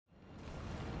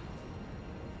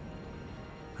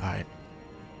Alright.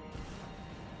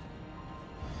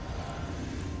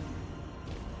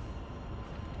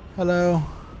 Hello.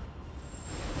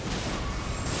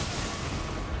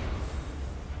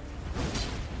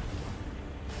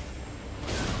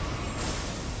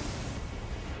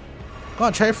 Go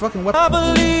on, try your fucking weapon. I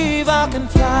believe I can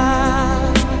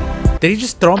fly. Did he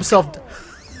just throw himself?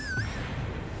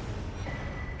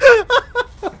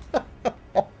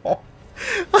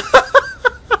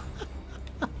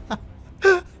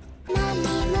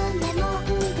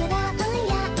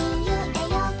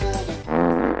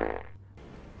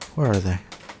 Where are they?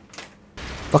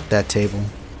 Fuck that table.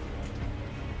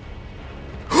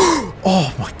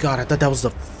 Oh my god, I thought that was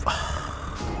the...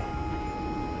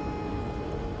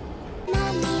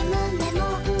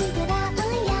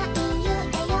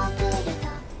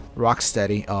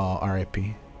 Rocksteady. Oh,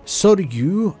 R.I.P. So do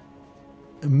you,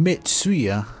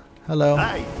 Mitsuya. Hello.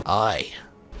 Hi. Aye.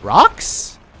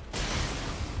 Rocks?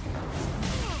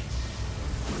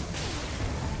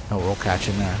 Oh, roll catch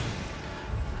in there.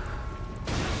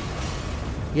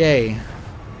 Yay.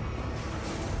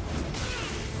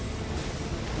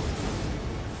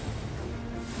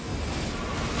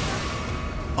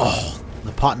 Oh,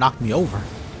 the pot knocked me over.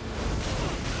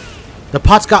 The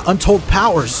pot's got untold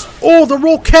powers. Oh, the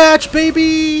roll catch,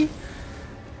 baby!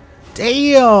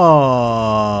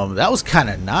 Damn, that was kind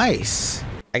of nice.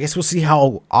 I guess we'll see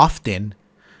how often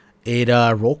it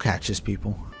roll catches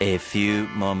people. A few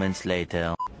moments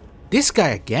later. This guy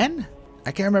again?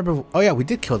 I can't remember. Oh yeah, we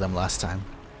did kill them last time.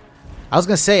 I was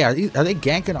gonna say, are they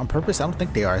ganking on purpose? I don't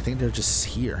think they are. I think they're just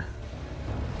here.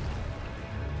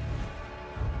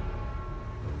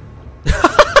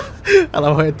 I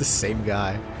love how I had the same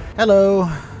guy. Hello.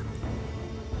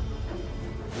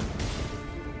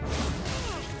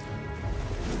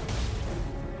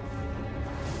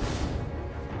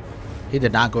 He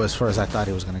did not go as far as I thought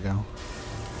he was gonna go.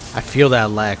 I feel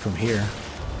that lag from here.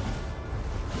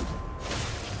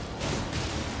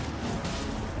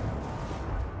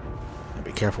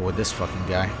 Be careful with this fucking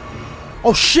guy.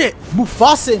 Oh shit!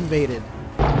 Mufasa invaded!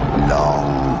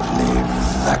 Long live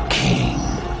the king.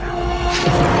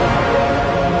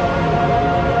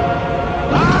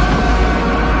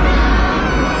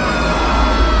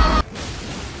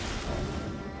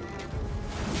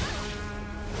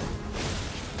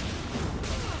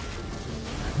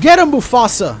 Get him,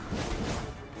 Mufasa!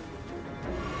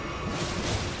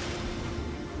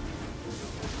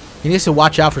 He needs to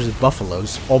watch out for his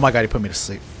buffaloes. Oh my god, he put me to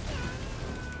sleep.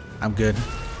 I'm good.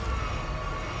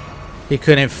 He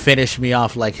couldn't finish me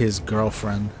off like his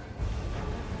girlfriend.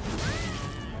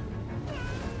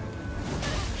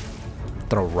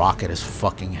 Throw a rock at his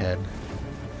fucking head.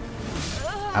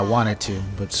 I wanted to,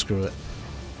 but screw it.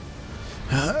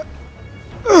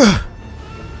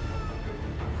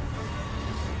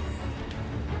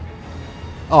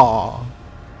 Aw.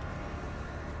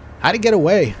 How'd he get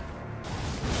away?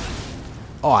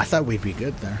 Oh, I thought we'd be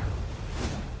good there.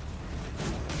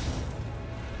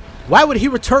 Why would he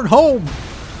return home?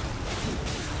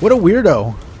 What a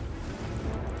weirdo.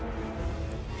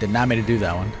 Did not mean to do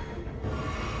that one.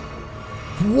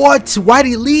 What? Why'd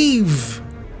he leave?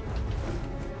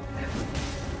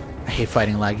 I hate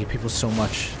fighting laggy people so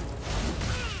much.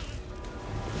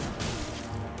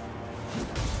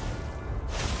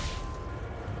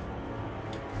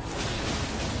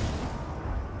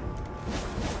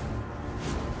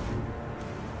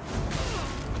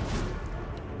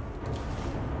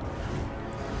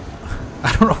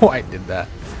 I don't know why I did that.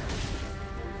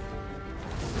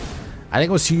 I think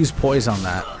it was to use poise on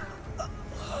that.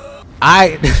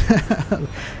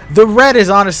 The red is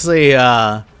honestly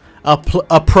a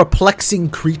perplexing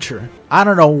creature. I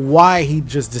don't know why he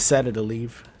just decided to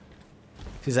leave.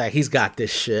 He's like, he's got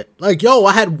this shit. Like, yo,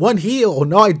 I had one heal.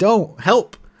 No, I don't.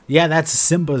 Help. Yeah, that's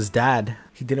Simba's dad.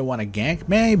 He didn't want to gank.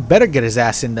 Man, he better get his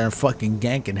ass in there and fucking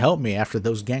gank and help me after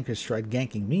those gankers tried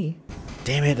ganking me.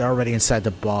 Damn it, they're already inside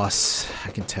the boss. I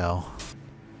can tell.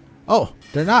 Oh,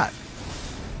 they're not.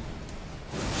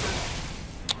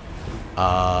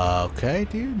 Okay,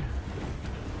 dude.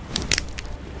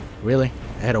 Really?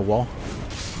 I hit a wall.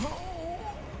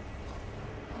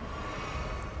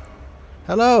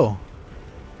 Hello.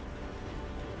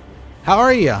 How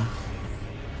are ya?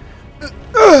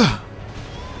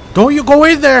 Don't you go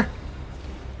in there!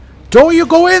 Don't you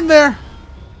go in there!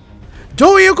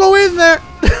 Don't you go in there!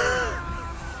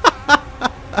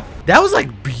 That was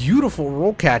like beautiful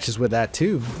roll catches with that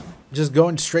too. Just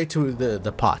going straight to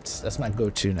the pots. That's my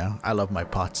go-to now. I love my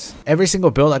pots. Every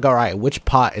single build I go, alright, which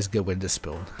pot is good with this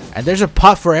build? And there's a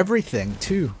pot for everything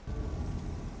too.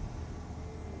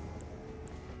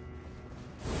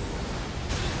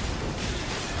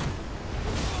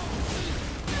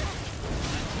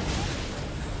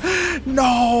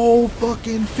 No!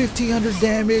 Fucking 1500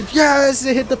 damage. Yes!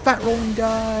 It hit the fat rolling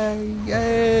guy.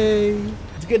 Yay!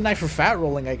 It's a good night for fat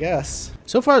rolling, I guess.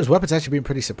 So far, his weapon's actually been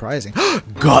pretty surprising.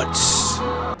 Guts!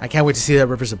 I can't wait to see that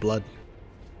Rivers of Blood.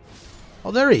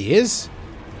 Oh, there he is.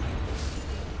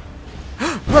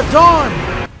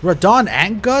 Radon! Radon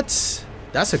and Guts?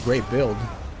 That's a great build.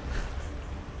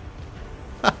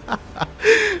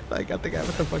 I got the guy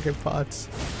with the fucking pots.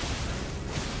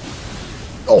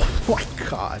 Oh my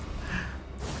god.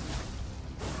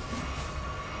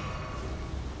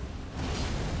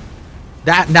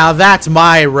 Now that's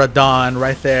my Radon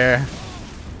right there.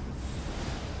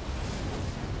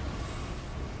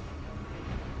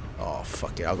 Oh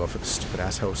fuck it, I'll go for the stupid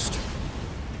ass host.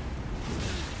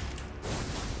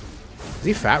 Is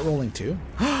he fat rolling too?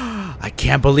 I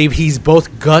can't believe he's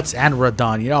both Guts and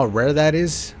Radon. You know how rare that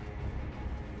is?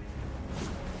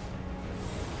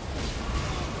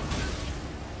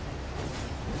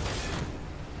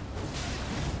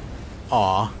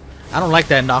 Aw. I don't like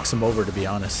that it knocks him over, to be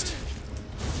honest.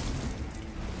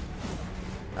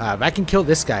 If I can kill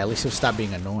this guy, at least he'll stop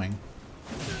being annoying.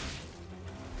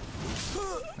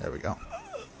 There we go.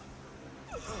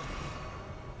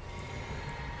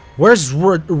 Where's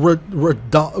Raduts?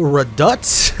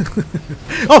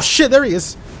 Oh shit, there he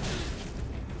is.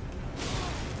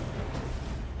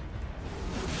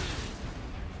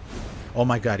 Oh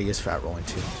my god, he is fat rolling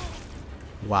too.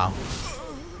 Wow.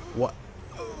 What?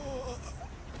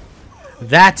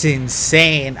 That's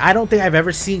insane. I don't think I've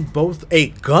ever seen both a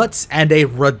Guts and a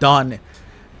Radon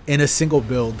in a single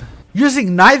build.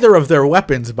 Using neither of their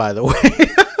weapons, by the way.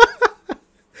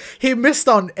 He missed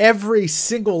on every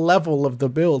single level of the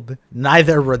build.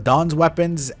 Neither Radon's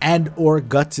weapons and or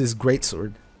Guts'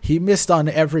 greatsword. He missed on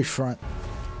every front.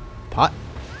 Pot.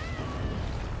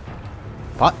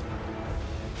 Pot.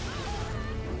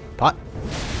 Pot.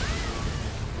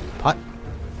 Pot.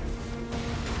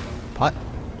 Pot.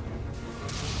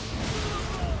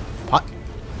 Pot.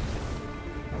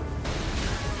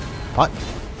 Pot.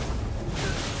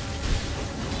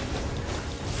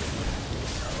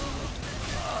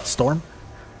 Storm.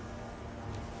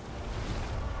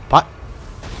 Pot.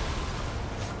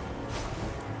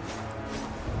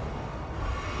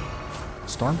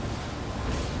 Storm.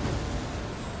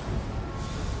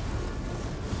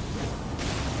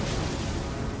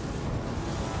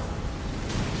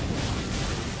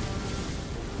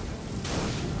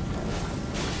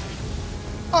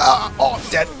 Oh,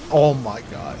 dead. Oh my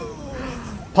god.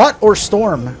 Pot or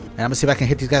storm? And I'm gonna see if I can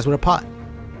hit these guys with a pot.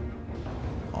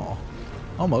 Oh,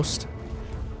 almost.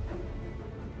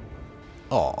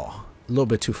 Oh, a little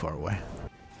bit too far away.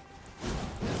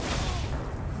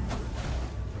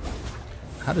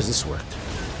 How does this work?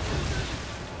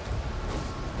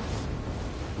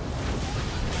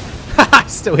 I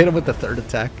still hit him with the third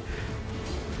attack.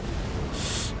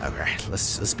 Okay,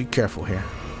 let's be careful here.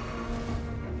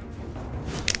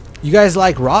 You guys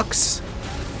like rocks?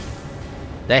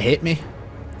 That hit me.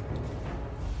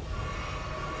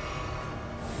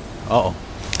 Uh-oh.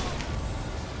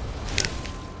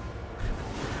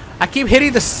 I keep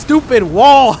hitting the stupid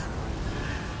wall.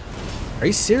 Are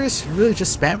you serious? You really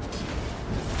just spam?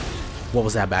 What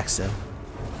was that backstab?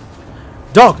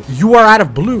 Dog, you are out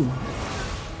of blue.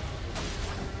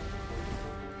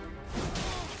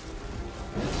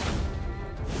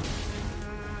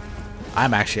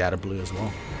 I'm actually out of blue as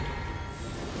well.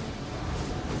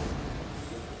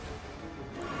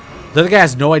 The other guy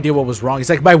has no idea what was wrong. He's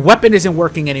like, my weapon isn't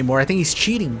working anymore. I think he's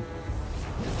cheating.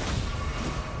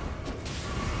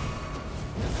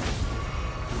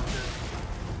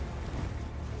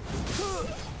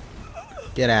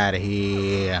 Get out of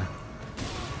here.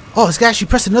 Oh, this guy actually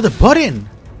pressed another button.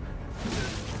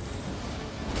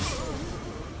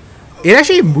 It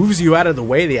actually moves you out of the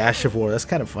way, the Ash of War. That's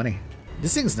kind of funny.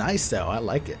 This thing's nice, though. I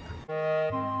like it.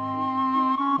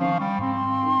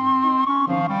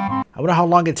 I wonder how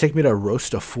long it'd take me to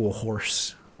roast a full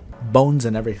horse. Bones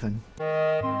and everything.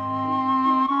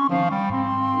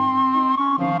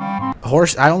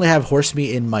 Horse. I only have horse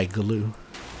meat in my glue.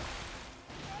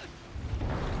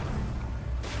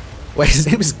 Wait, his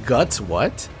name is Guts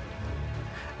what?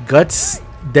 Guts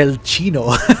del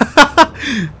Chino.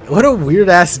 What a weird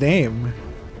ass name.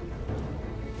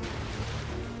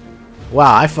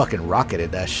 Wow, I fucking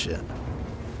rocketed that shit.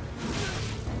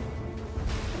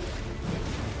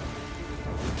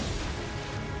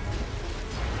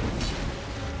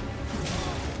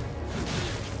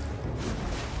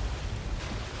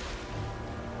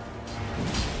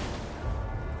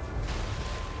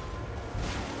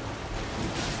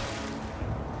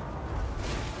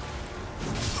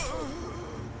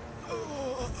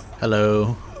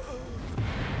 Hello.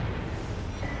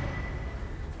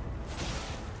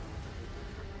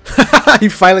 He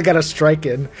finally got a strike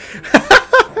in.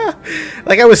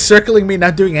 Like I was circling me,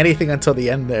 not doing anything until the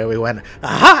end there. We went,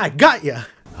 aha, I got ya.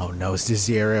 Oh no, is this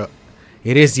the area?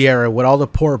 It is the area with all the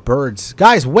poor birds.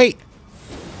 Guys, wait.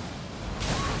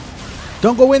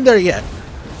 Don't go in there yet.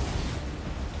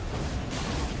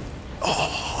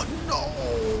 Oh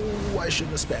no, I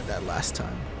shouldn't have spammed that last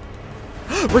time.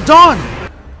 Radon!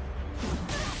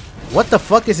 What the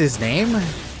fuck is his name?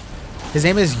 His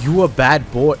name is You a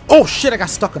Bad Boy. Oh shit, I got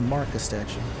stuck on Marcus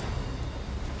statue.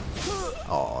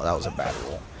 Oh, that was a bad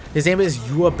roll. His name is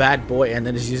You a Bad Boy, and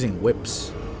then he's using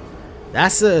whips.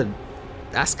 That's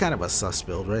kind of a sus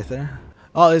build right there.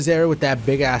 Oh, this area with that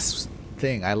big ass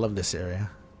thing. I love this area.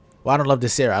 Well, I don't love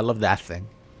this area. I love that thing.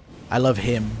 I love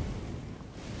him.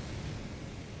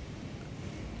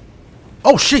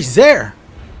 Oh, she's there.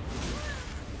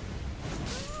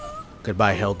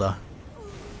 Goodbye, Hilda.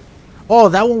 Oh,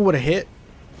 that one would have hit.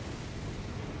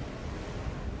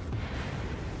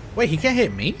 Wait, he can't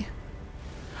hit me?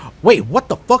 Wait, what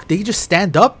the fuck? Did he just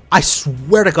stand up? I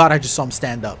swear to God, I just saw him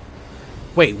stand up.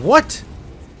 Wait, what?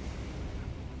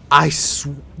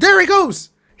 There he goes!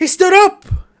 He stood up!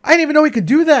 I didn't even know he could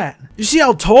do that. You see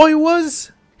how tall he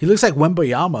was? He looks like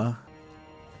Wembayama.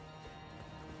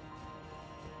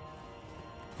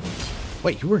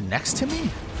 Wait, you were next to me?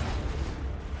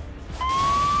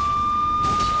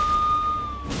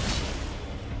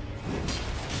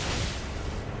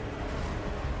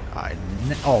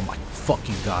 Oh my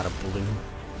fucking god, a blue.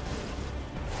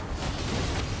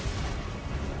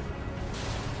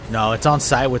 No, it's on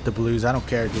side with the blues. I don't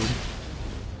care, dude.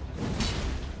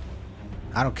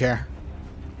 I don't care.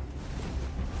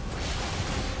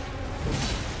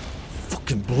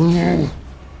 Fucking blue.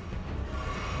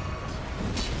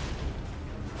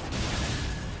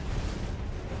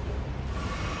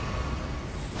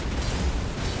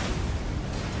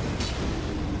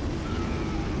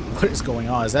 What is going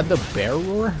on? Is that the bear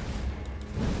roar?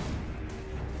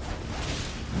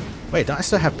 Wait, don't I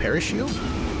still have parachute?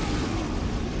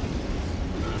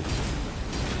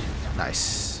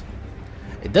 Nice.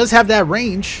 It does have that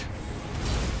range.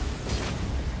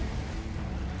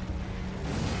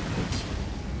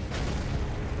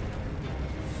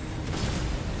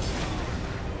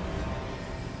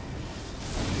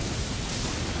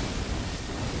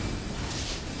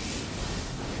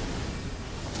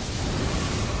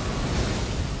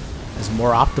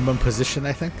 More optimum position,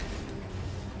 I think.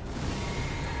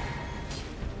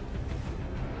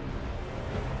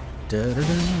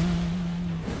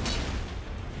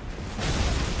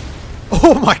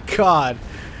 Oh my god!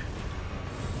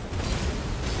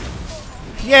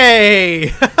 Yay!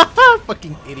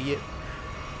 Fucking idiot.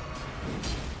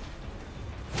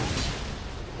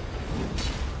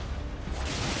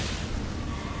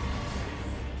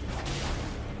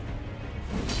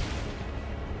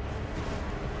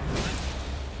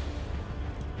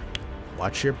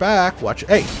 Watch your back. Watch.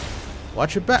 Hey,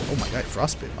 watch your back. Oh my god,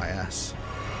 frostbite my ass.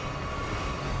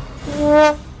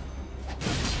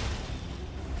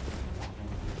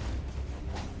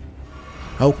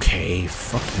 Okay,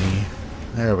 fuck me.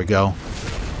 There we go.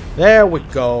 There we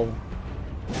go.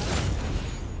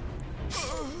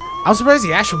 I'm surprised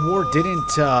the Ash of War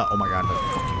didn't. Oh my god, the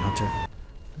fucking hunter.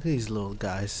 Look at these little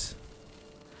guys.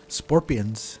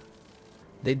 Scorpions.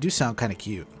 They do sound kind of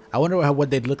cute. I wonder what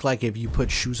they'd look like if you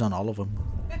put shoes on all of them.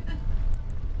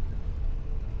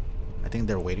 I think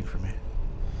they're waiting for me.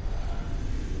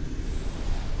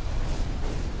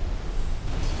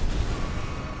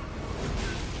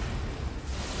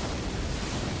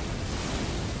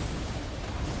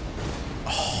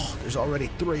 Oh, there's already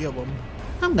 3 of them.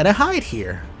 I'm gonna hide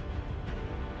here.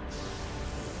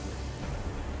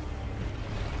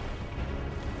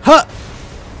 Huh!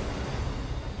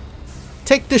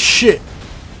 Take this shit.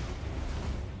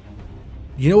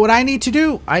 You know what I need to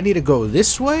do? I need to go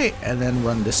this way and then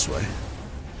run this way.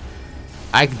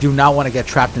 I do not want to get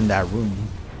trapped in that room.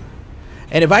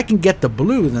 And if I can get the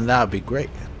blue, then that would be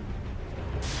great.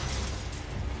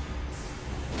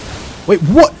 Wait,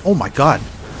 what? Oh my god.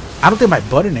 I don't think my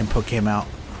button input came out.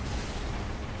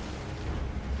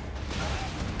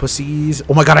 Pussies.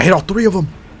 Oh my god, I hit all 3 of them.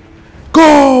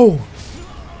 Go!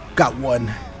 Got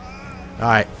 1.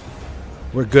 Alright.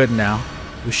 We're good now.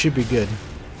 We should be good.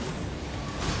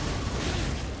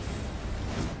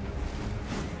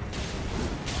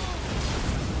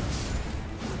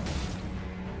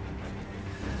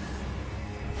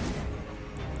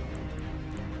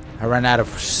 I ran out of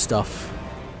stuff.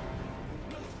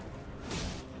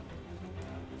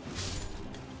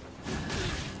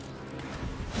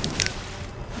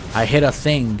 I hit a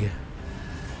thing.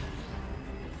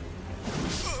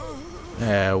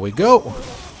 There we go.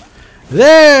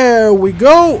 There we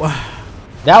go.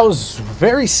 That was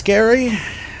very scary,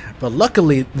 but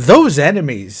luckily those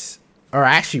enemies are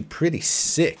actually pretty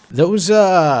sick. Those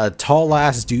tall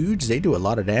ass dudes, they do a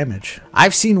lot of damage.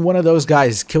 I've seen one of those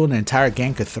guys kill an entire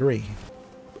gank of 3.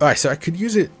 Alright, so I could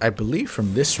use it, I believe,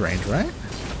 from this range, right?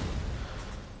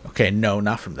 Okay, no,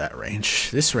 not from that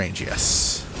range. This range,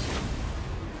 yes.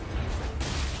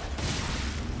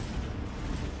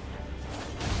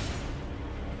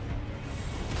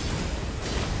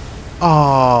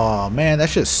 Oh, man, that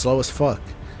shit's slow as fuck.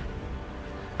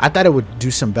 I thought it would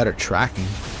do some better tracking.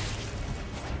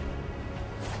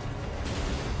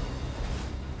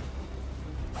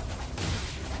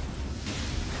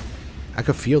 I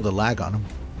could feel the lag on him.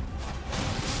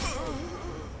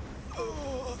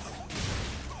 Oh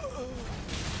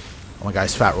my God,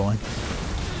 he's fat rolling.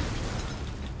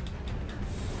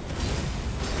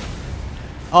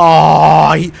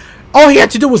 Oh, all he had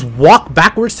to do was walk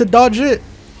backwards to dodge it.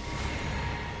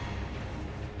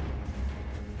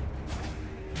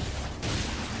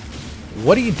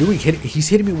 What are you doing? He's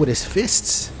hitting me with his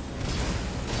fists.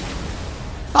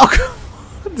 Oh,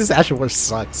 God. This Ashen War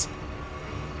sucks.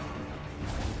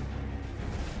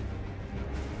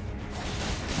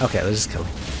 Okay, let's just kill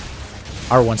him.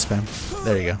 R1 spam.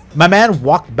 There you go. My man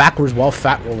walked backwards while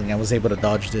fat rolling and was able to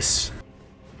dodge this.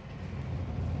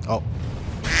 Oh.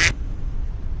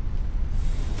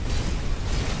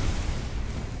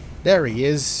 There he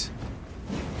is.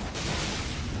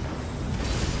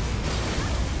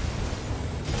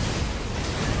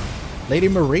 Lady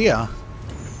Maria.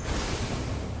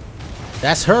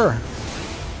 That's her.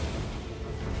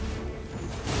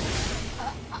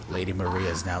 Lady Maria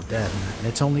is now dead, and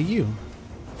it's only you.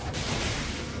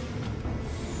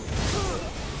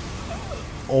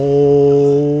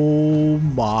 Oh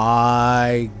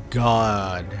my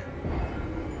God.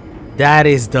 That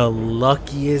is the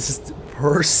luckiest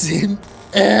person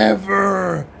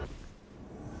ever.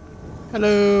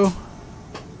 Hello.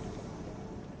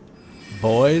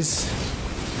 Boys.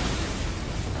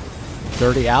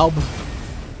 Dirty Alb.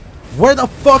 Where the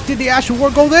fuck did the Ashen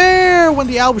War go there when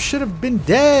the Alb should have been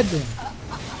dead?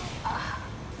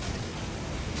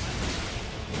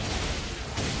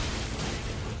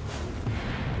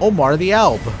 Omar the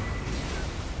Alb.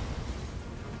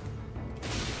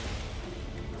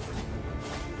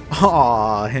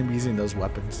 Aw, him using those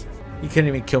weapons. He couldn't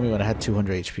even kill me when I had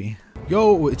 200 HP.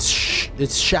 Yo, it's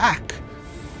Shaq.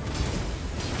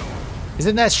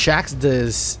 Isn't that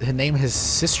Shaq's the name his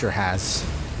sister has?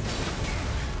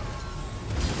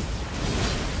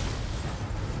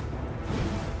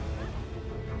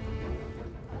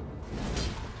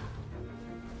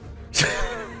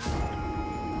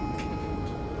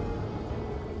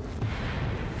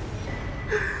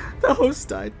 The host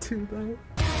died too, though.